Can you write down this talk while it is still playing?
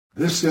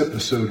This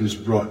episode is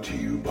brought to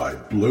you by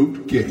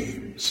Bloat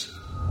Games.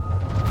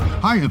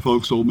 Hi,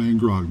 folks. Old Man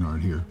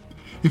Grognard here.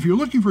 If you're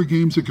looking for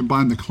games that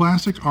combine the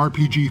classic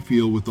RPG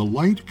feel with the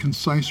light,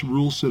 concise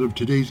rule set of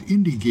today's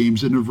indie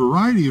games in a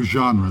variety of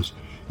genres,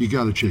 you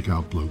gotta check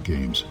out Bloat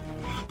Games.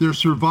 Their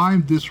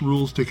Survive This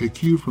rules take a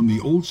cue from the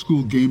old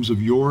school games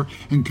of yore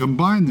and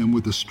combine them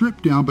with a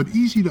stripped down but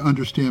easy to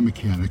understand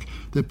mechanic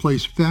that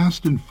plays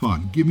fast and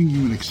fun, giving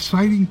you an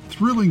exciting,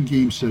 thrilling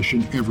game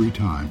session every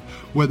time.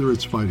 Whether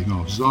it's fighting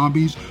off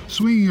zombies,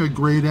 swinging a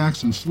great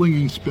axe and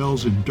slinging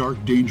spells in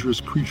dark,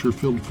 dangerous,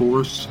 creature-filled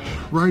forests,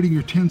 riding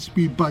your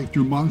 10-speed bike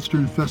through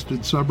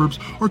monster-infested suburbs,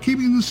 or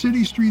keeping the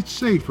city streets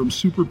safe from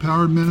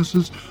super-powered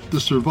menaces, the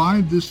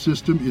Survive This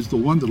system is the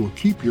one that'll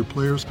keep your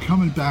players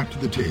coming back to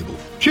the table.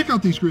 Check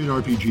out these great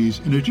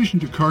RPGs, in addition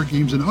to card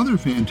games and other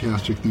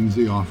fantastic things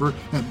they offer,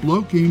 at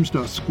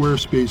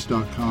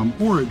bloatgames.squarespace.com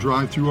or at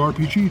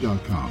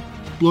drivethrurpg.com.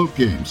 Bloat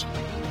Games.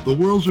 The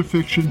worlds are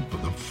fiction,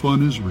 but the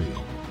fun is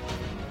real.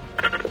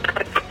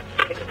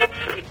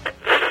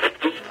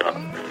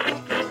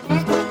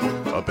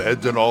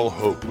 Abandon all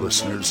hope,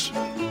 listeners.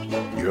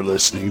 You're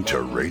listening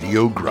to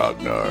Radio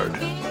Grognard,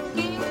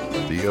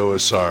 the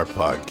OSR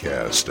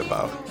podcast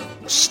about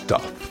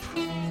stuff,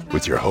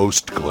 with your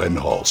host, Glenn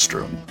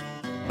Hallstrom.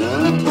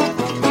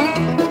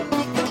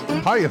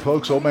 Hiya,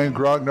 folks. Old Man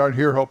Grognard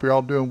here. Hope you're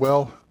all doing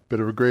well. Bit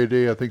of a gray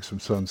day. I think some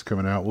sun's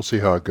coming out. We'll see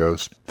how it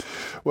goes.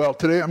 Well,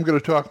 today I'm going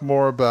to talk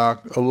more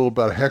about a little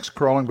about hex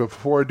crawling, but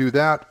before I do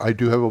that, I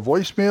do have a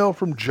voicemail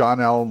from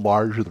John Allen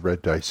Large of the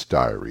Red Dice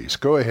Diaries.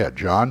 Go ahead,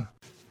 John.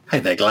 Hey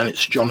there, Glenn.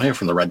 It's John here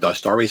from the Red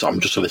Dice Diaries. I'm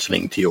just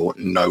listening to your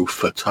No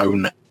for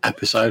Tone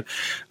episode,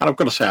 and I've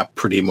got to say I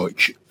pretty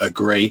much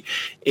agree.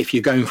 If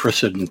you're going for a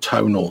certain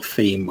tone or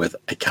theme with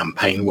a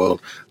campaign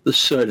world, there's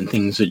certain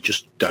things that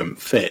just don't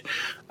fit.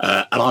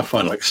 And I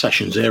find like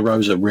session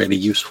zeros are really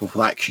useful for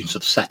that, because you can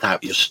sort of set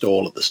out your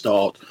stall at the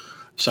start,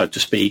 so to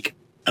speak,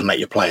 and let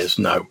your players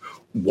know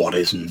what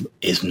is and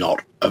is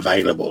not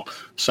available.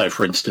 So,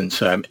 for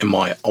instance, in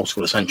my Old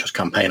School Essentials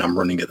campaign I'm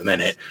running at the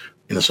minute,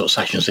 in the sort of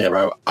session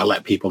zero, I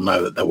let people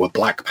know that there were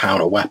black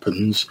powder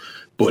weapons,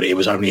 but it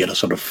was only at a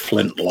sort of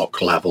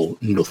flintlock level,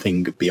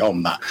 nothing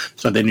beyond that.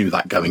 So they knew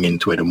that going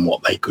into it and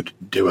what they could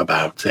do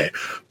about it.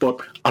 But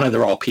I know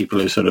there are people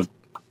who sort of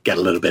get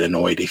a little bit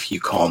annoyed if you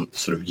can't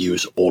sort of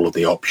use all of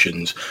the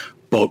options.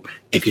 But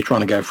if you're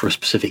trying to go for a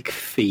specific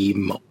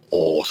theme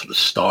or sort of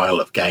style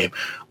of game,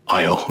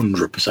 I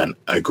 100%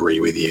 agree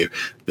with you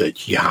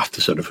that you have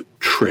to sort of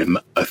trim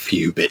a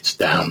few bits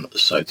down,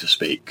 so to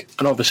speak.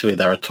 And obviously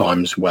there are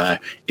times where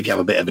if you have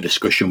a bit of a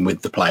discussion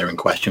with the player in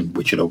question,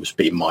 which would always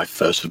be my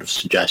first sort of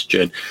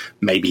suggestion,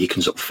 maybe you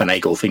can sort of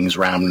finagle things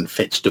around and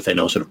fit stuff in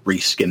or sort of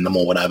reskin them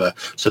or whatever,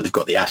 so they've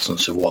got the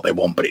essence of what they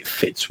want, but it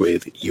fits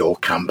with your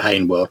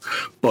campaign world.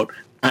 But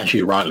as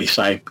you rightly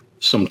say,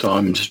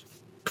 sometimes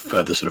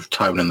for the sort of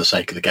tone and the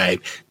sake of the game,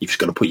 you've just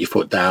got to put your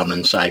foot down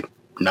and say,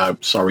 no,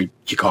 sorry,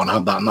 you can't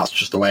have that, and that's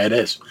just the way it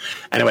is.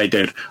 Anyway,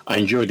 dude, I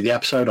enjoyed the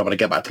episode. I'm going to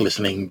get back to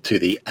listening to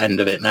the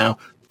end of it now.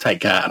 Take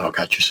care, and I'll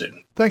catch you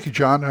soon. Thank you,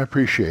 John. I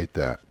appreciate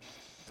that.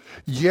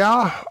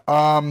 Yeah,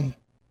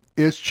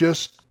 it's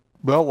just,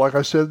 well, like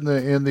I said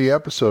in the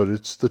episode,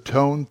 it's the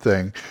tone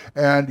thing.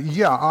 And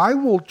yeah, I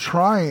will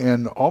try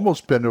and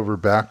almost bend over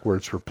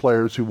backwards for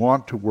players who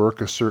want to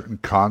work a certain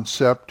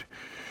concept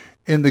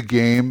in the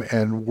game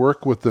and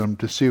work with them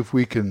to see if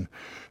we can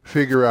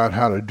figure out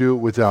how to do it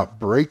without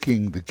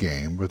breaking the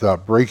game,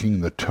 without breaking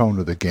the tone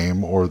of the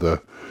game or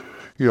the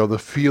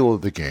feel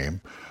of the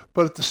game.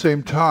 But at the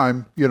same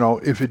time,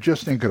 if it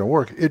just ain't going to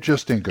work, it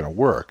just ain't going to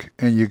work.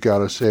 And you got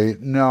to say,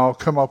 no,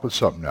 come up with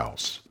something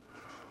else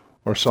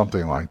or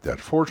something like that.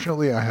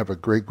 Fortunately, I have a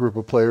great group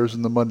of players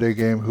in the Monday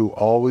game who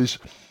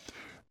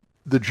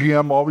the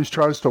GM always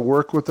tries to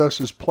work with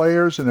us as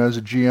players. And as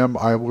a GM,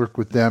 I work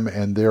with them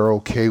and they're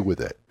okay with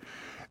it.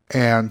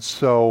 And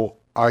so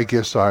I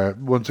guess I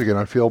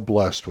feel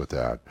blessed with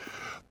that.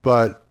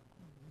 But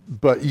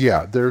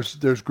yeah,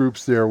 there's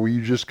groups there where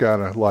you just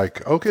gotta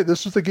like, okay,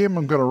 this is the game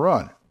I'm gonna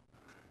run.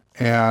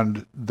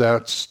 And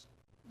that's,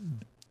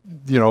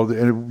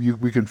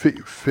 we can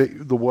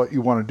fit what you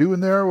want to do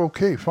in there.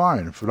 Okay,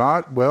 fine. If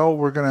not, well,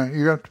 you're gonna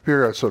have to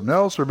figure out something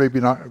else, or maybe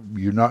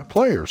not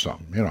play or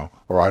something,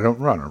 or I don't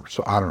run, or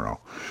so I don't know.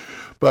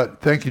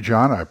 But thank you,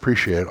 John. I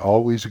appreciate it.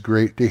 Always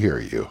great to hear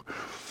you.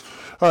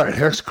 All right,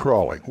 hex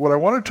crawling. What I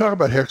want to talk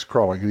about hex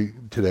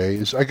crawling today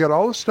is I got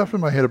all this stuff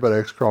in my head about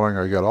hex crawling.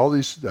 I got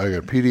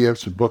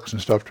PDFs and books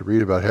and stuff to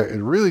read about hex,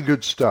 really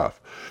good stuff.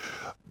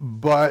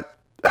 But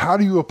how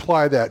do you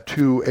apply that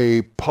to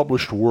a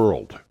published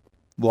world,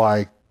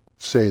 like,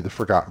 say, the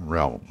Forgotten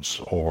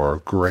Realms or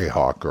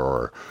Greyhawk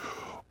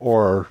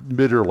or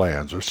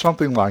Midderlands or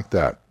something like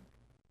that?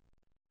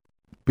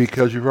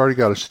 Because you've already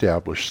got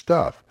established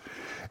stuff.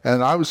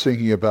 And I was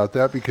thinking about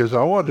that because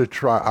I want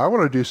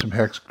to do some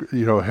hex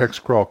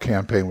crawl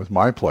campaign with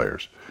my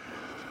players.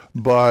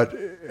 But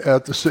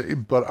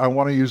I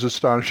want to use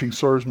Astonishing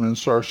Swordsmen and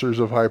Sorcerers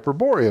of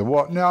Hyperborea.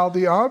 Well, now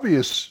the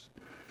obvious,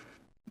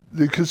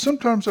 because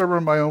sometimes I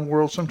run my own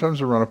world, sometimes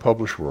I run a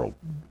published world.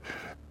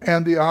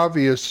 And the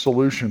obvious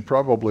solution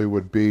probably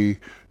would be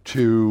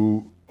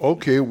to,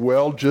 okay,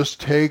 well,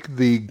 just take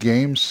the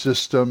game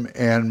system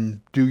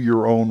and do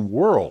your own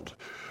world.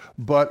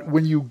 But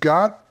when you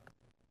got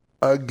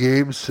a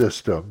game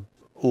system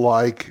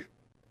like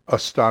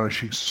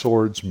Astonishing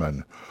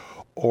Swordsman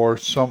or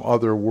some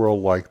other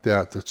world like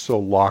that that's so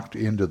locked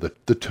into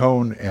the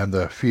tone and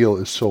the feel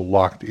is so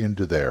locked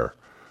into there,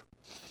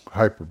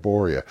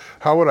 Hyperborea.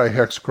 How would I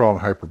hex crawl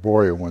in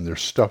Hyperborea when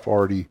there's stuff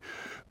already,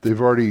 they've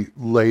already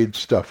laid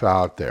stuff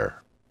out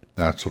there?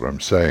 That's what I'm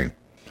saying.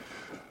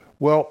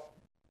 Well,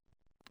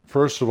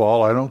 first of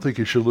all, I don't think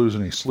you should lose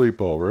any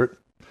sleep over it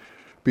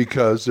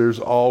because there's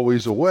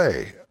always a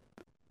way.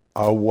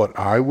 What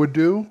I would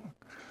do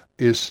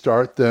is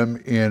start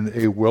them in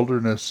a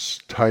wilderness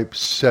type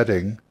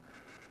setting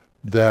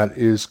that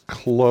is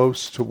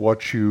close to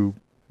what you,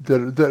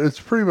 that it's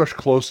pretty much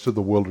close to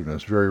the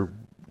wilderness, very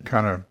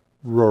kind of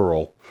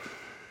rural,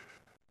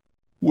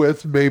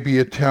 with maybe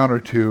a town or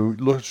two.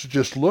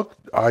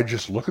 I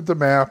just look at the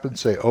map and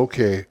say,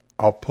 okay,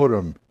 I'll put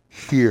them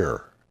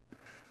here.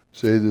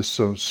 Say there's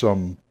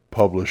some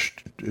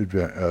published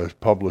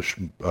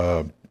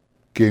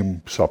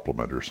game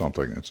supplement or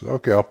something. It's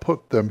okay, I'll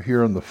put them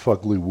here in the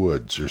Fugly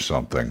Woods or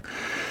something,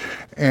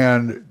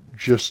 and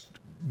just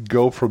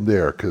go from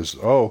there. Because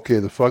okay,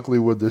 the Fugly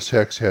Wood, this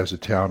hex has a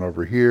town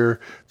over here.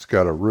 It's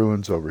got a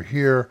ruins over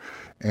here,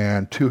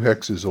 and 2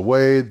 hexes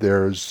away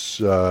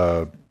there's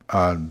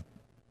an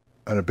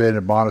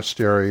abandoned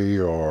monastery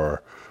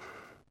or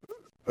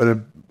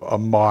a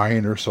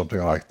mine or something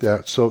like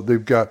that. So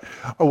they've got,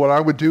 what I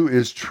would do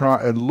is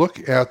try and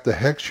look at the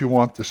hex you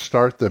want to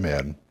start them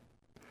in,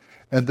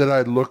 and then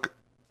I'd look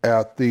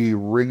at the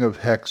ring of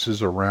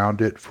hexes around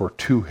it for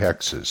 2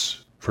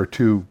 hexes, for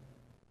two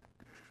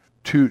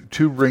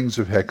rings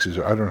of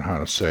hexes, I don't know how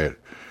to say it,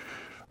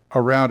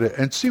 around it,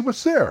 and see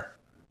what's there.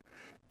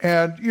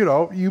 And,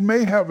 you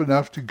may have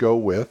enough to go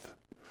with,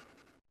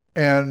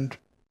 and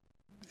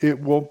it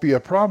won't be a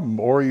problem.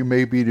 Or you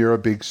may be near a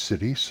big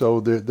city, so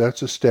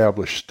that's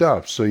established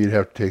stuff, so you'd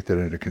have to take that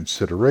into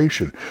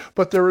consideration.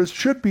 But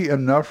should be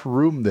enough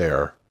room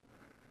there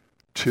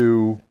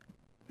to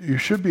do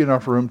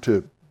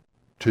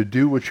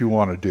what you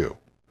want to do,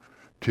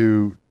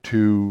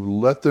 to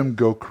let them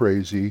go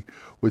crazy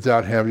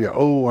without having,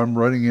 I'm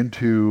running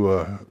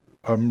into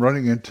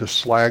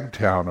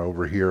Slagtown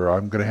over here.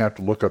 I'm going to have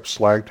to look up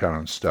Slagtown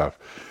and stuff.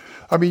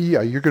 I mean,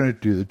 yeah, you're going to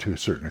do that to a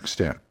certain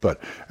extent,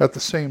 but at the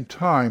same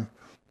time,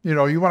 you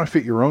want to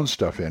fit your own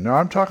stuff in. Now,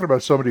 I'm talking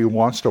about somebody who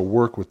wants to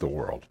work with the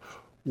world,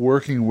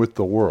 working with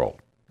the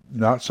world.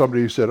 Not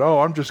somebody who said,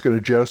 I'm just going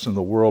to jettison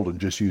the world and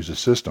just use a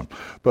system.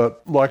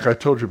 But like I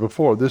told you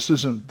before, this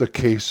isn't the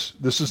case.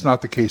 This is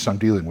not the case I'm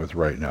dealing with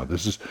right now.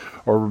 This is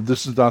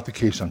not the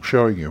case I'm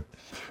showing you,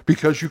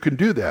 because you can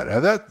do that.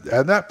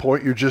 At that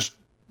point, you're just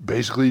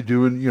basically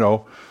doing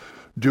your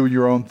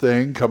own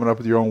thing, coming up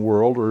with your own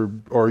world,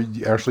 or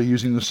actually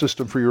using the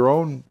system for your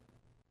own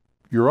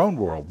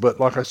world. But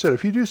like I said,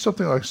 if you do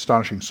something like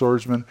Astonishing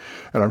Swordsman,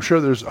 and I'm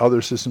sure there's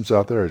other systems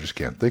out there, I just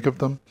can't think of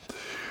them.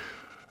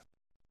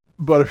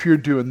 But if you're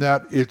doing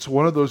that, it's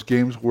one of those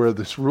games where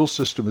this rule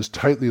system is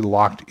tightly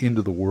locked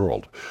into the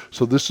world.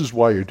 So this is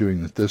why you're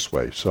doing it this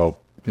way. So,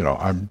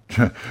 I'm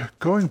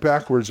going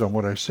backwards on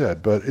what I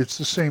said, but it's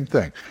the same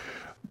thing.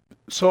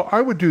 So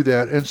I would do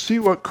that and see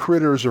what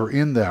critters are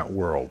in that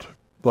world.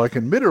 Like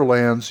in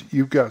Midderlands,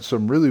 you've got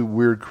some really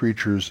weird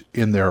creatures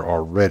in there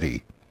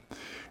already,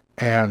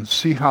 and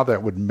see how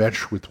that would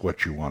mesh with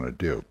what you want to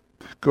do.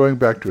 Going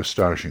back to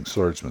Astonishing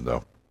Swordsman,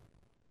 though.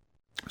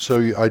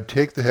 So I'd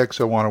take the hex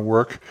I want to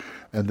work,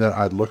 and then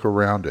I'd look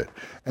around it.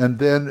 And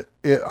then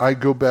I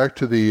go back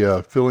to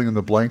the filling in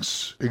the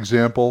blanks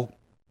example,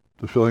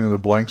 the filling in the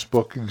blanks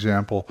book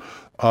example,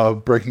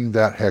 of breaking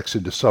that hex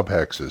into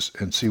subhexes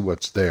and see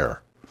what's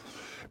there.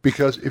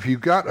 Because if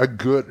you've got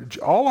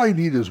all I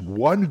need is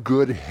one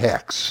good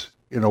hex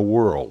in a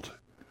world,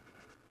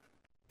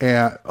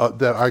 and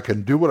that I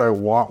can do what I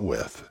want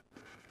with,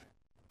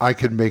 I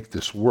can make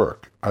this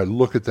work. I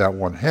look at that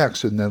one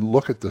hex and then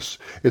look at this.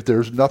 If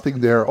there's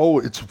nothing there,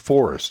 it's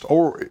forest,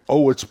 or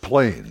it's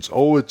plains,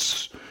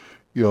 it's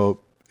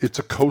it's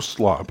a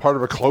coastline, part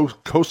of a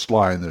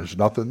coastline. There's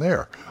nothing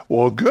there.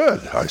 Well,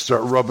 good. I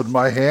start rubbing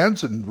my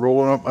hands and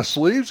rolling up my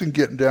sleeves and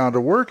getting down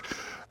to work,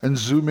 and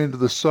zoom into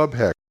the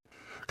subhex.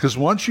 Because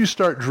once you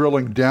start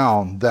drilling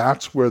down,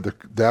 that's where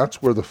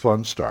the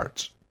fun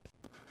starts.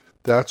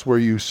 That's where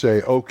you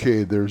say,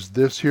 okay, there's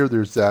this here,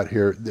 there's that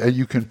here, and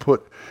you can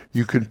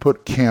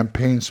put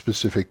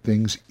campaign-specific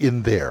things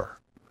in there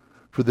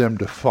for them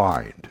to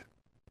find.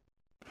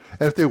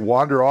 And if they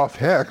wander off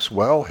hex,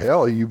 well,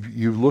 hell,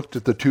 you've looked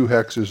at the 2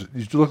 hexes,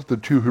 you look at the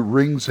 2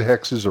 rings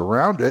hexes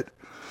around it,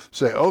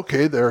 say,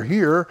 okay, they're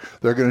here,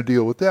 they're going to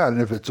deal with that.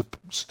 And if it's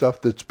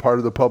stuff that's part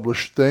of the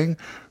published thing,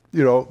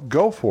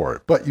 go for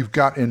it. But you've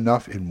got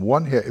enough in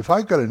one hex. If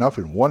I've got enough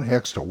in one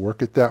hex to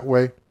work it that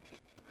way,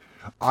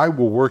 I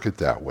will work it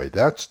that way.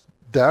 That's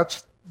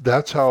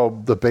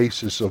how the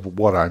basis of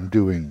what I'm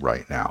doing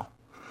right now.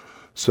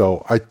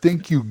 So I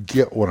think you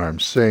get what I'm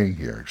saying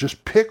here.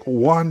 Just pick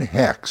one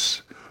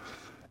hex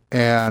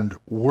and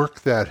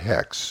work that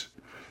hex.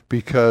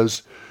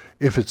 Because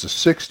if it's a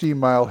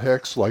 60-mile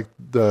hex, like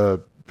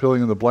the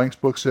Filling in the Blanks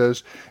book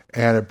says,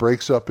 and it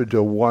breaks up into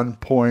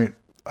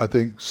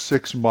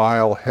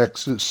 6-mile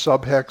hexes,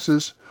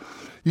 subhexes,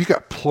 you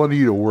got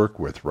plenty to work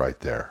with right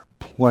there.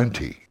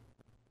 Plenty.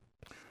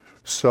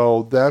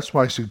 So that's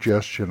my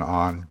suggestion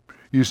on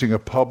using a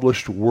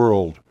published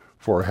world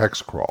for a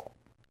hex crawl.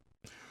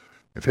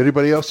 If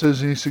anybody else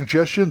has any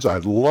suggestions,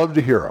 I'd love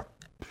to hear them.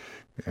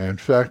 In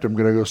fact, I'm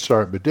going to go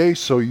start my day,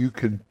 so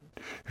if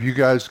you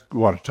guys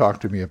want to talk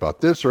to me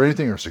about this or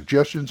anything, or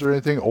suggestions or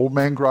anything,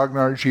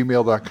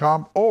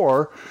 oldmangrognard@gmail.com,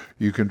 or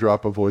you can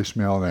drop a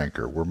voicemail on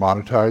Anchor. We're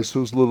monetized,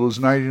 so as little as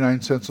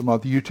 99 cents a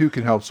month. You too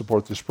can help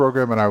support this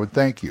program, and I would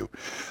thank you.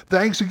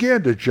 Thanks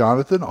again to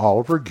Jonathan,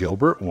 Oliver,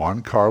 Gilbert,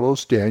 Juan,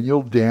 Carlos,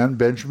 Daniel, Dan,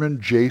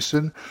 Benjamin,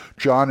 Jason,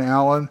 John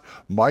Allen,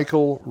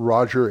 Michael,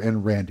 Roger,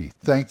 and Randy.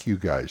 Thank you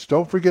guys.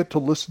 Don't forget to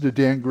listen to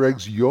Dan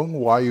Gregg's Jung,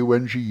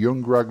 Y-U-N-G,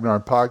 Jung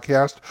Grognard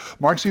podcast,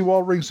 Mark C.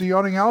 Waldring's The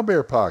Yawning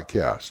Owlbear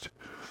podcast.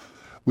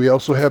 We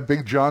also have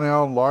Big John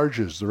Allen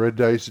Large's The Red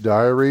Dice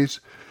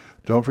Diaries.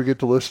 Don't forget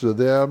to listen to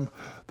them.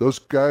 Those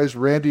guys,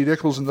 Randy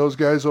Nichols and those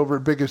guys over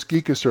at Biggest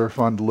Geekus, are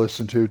fun to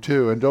listen to,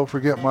 too. And don't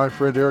forget my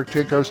friend Eric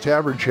Tinkar's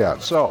Tavern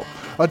Chat. So,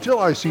 until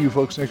I see you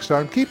folks next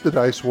time, keep the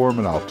dice warm,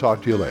 and I'll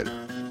talk to you later.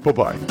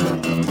 Bye-bye.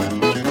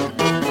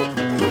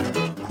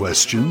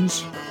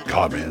 Questions?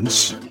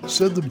 Comments?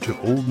 Send them to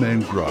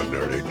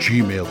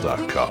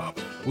oldmangrognard@gmail.com.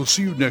 We'll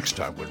see you next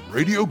time when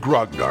Radio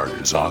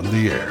Grognard is on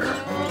the air.